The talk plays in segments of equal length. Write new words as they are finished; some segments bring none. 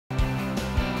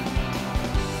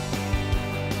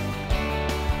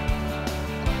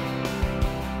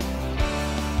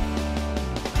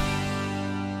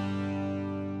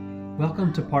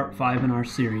Welcome to part 5 in our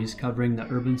series covering the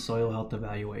urban soil health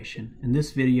evaluation. In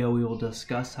this video we will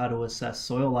discuss how to assess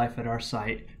soil life at our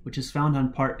site, which is found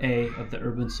on part A of the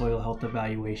urban soil health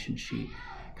evaluation sheet.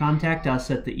 Contact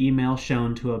us at the email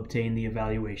shown to obtain the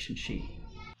evaluation sheet.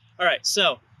 Alright,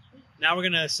 so now we're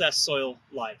going to assess soil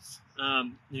life.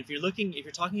 If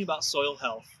you're talking about soil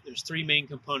health, there's three main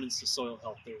components to soil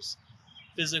health. There's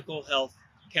physical health,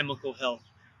 chemical health,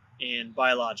 and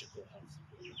biological health.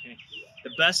 Okay? The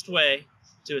best way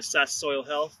to assess soil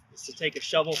health is to take a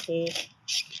shovelful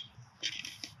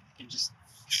and just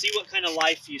see what kind of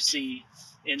life you see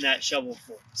in that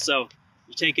shovelful. So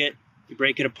you take it, you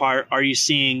break it apart. Are you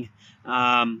seeing,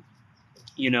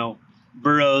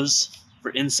 burrows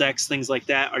for insects, things like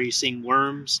that? Are you seeing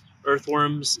worms?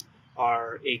 Earthworms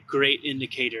are a great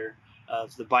indicator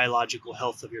of the biological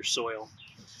health of your soil.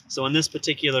 So in this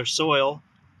particular soil,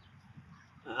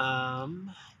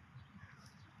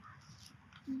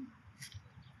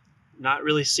 not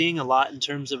really seeing a lot in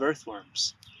terms of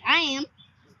earthworms. I am.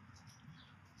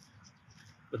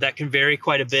 But that can vary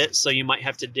quite a bit, so you might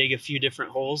have to dig a few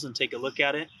different holes and take a look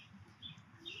at it.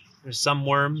 There's some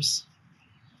worms,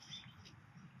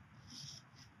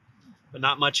 but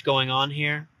not much going on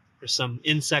here. There's some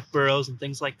insect burrows and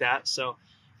things like that. So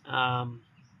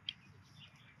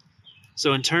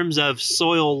in terms of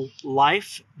soil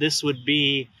life, this would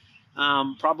be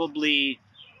probably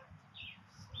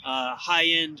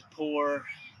high-end poor,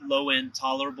 low-end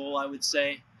tolerable, I would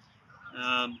say.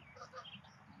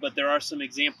 But there are some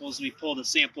examples. We pulled a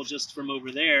sample just from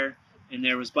over there, and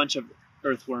there was a bunch of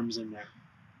earthworms in there.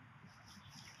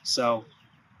 So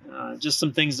just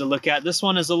some things to look at. This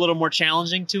one is a little more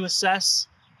challenging to assess.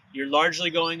 You're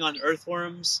largely going on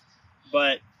earthworms,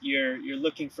 but you're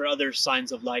looking for other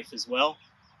signs of life as well.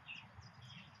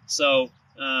 So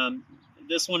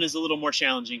this one is a little more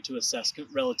challenging to assess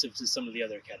relative to some of the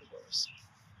other categories.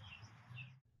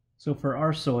 So for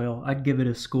our soil, I'd give it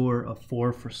a score of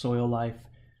 4 for soil life.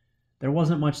 There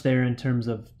wasn't much there in terms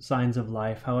of signs of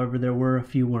life, however there were a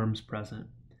few worms present.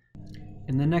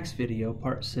 In the next video,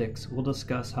 part 6, we'll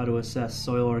discuss how to assess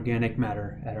soil organic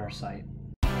matter at our site.